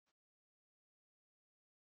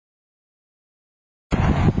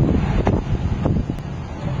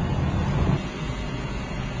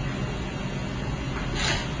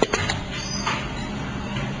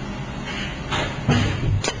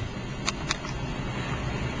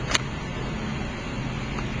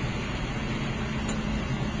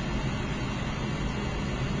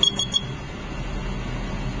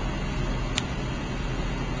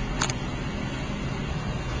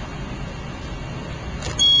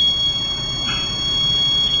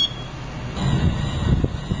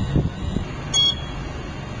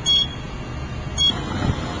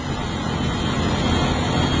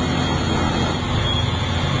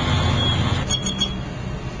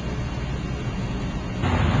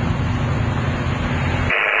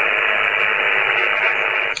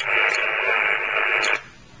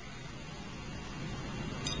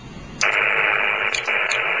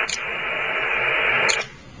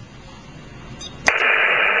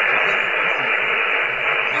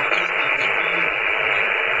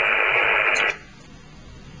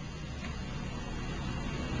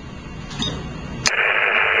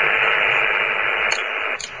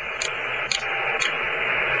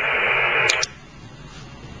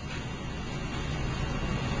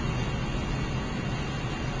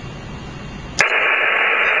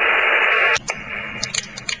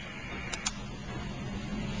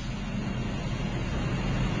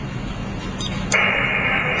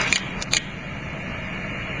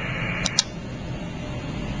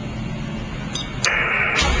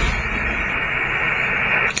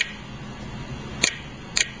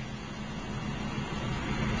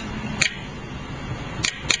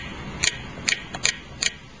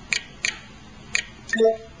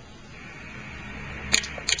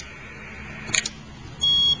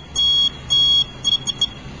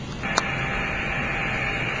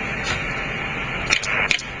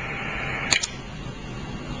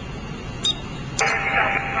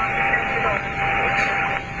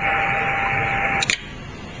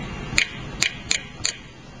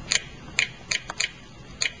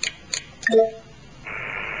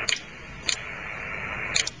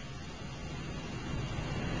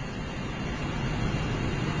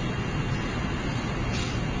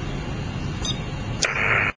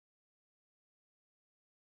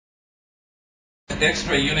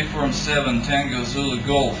X-ray Uniform 7 Tango Zulu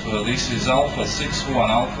Golf. This is Alpha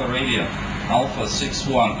 61 Alpha Radio. Alpha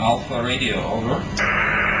 61 Alpha Radio. Over.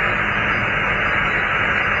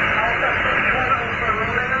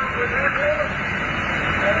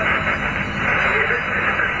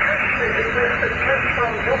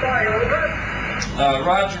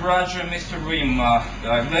 Roger, Mr. Rim.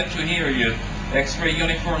 I'm glad to hear you. X-ray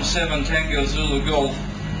Uniform 7 Tango Zulu Golf.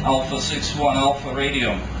 Alpha 61 Alpha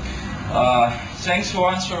Radio. Thanks for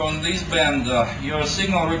answer on this band. Your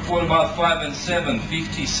signal report about 5 and 7,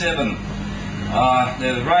 57.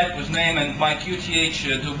 The right was named and my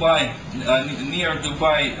QTH Dubai, near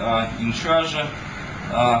Dubai, in Sharjah,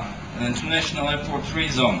 International Airport 3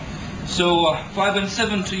 zone. So 5 and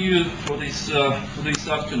 7 to you for this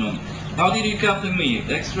afternoon. How did you copy me?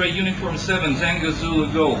 X-ray Uniform 7 Tango Zulu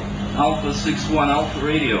Golf, Alpha 61 Alpha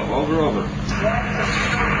Radio. Over.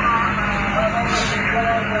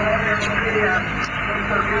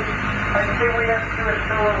 I think we have to do it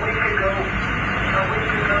so a week ago.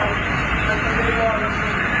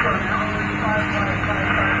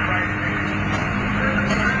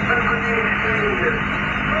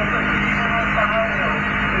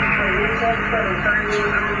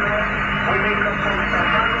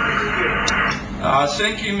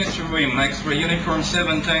 Thank you, Mr. Rim. X-ray Uniform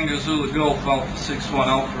 7 Tango Zulu Golf, Alpha 61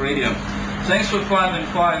 Alpha Radio. Thanks for 5 and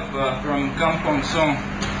 5 from Kampong Song.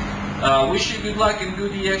 Wish you good luck and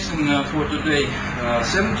good action for today.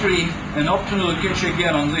 7-3 and hope to catch you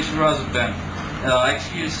again on this Razzle Band.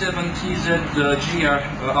 XQ7TZGR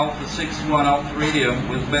Alpha 61 Alpha Radio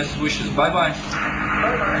with best wishes. Bye bye.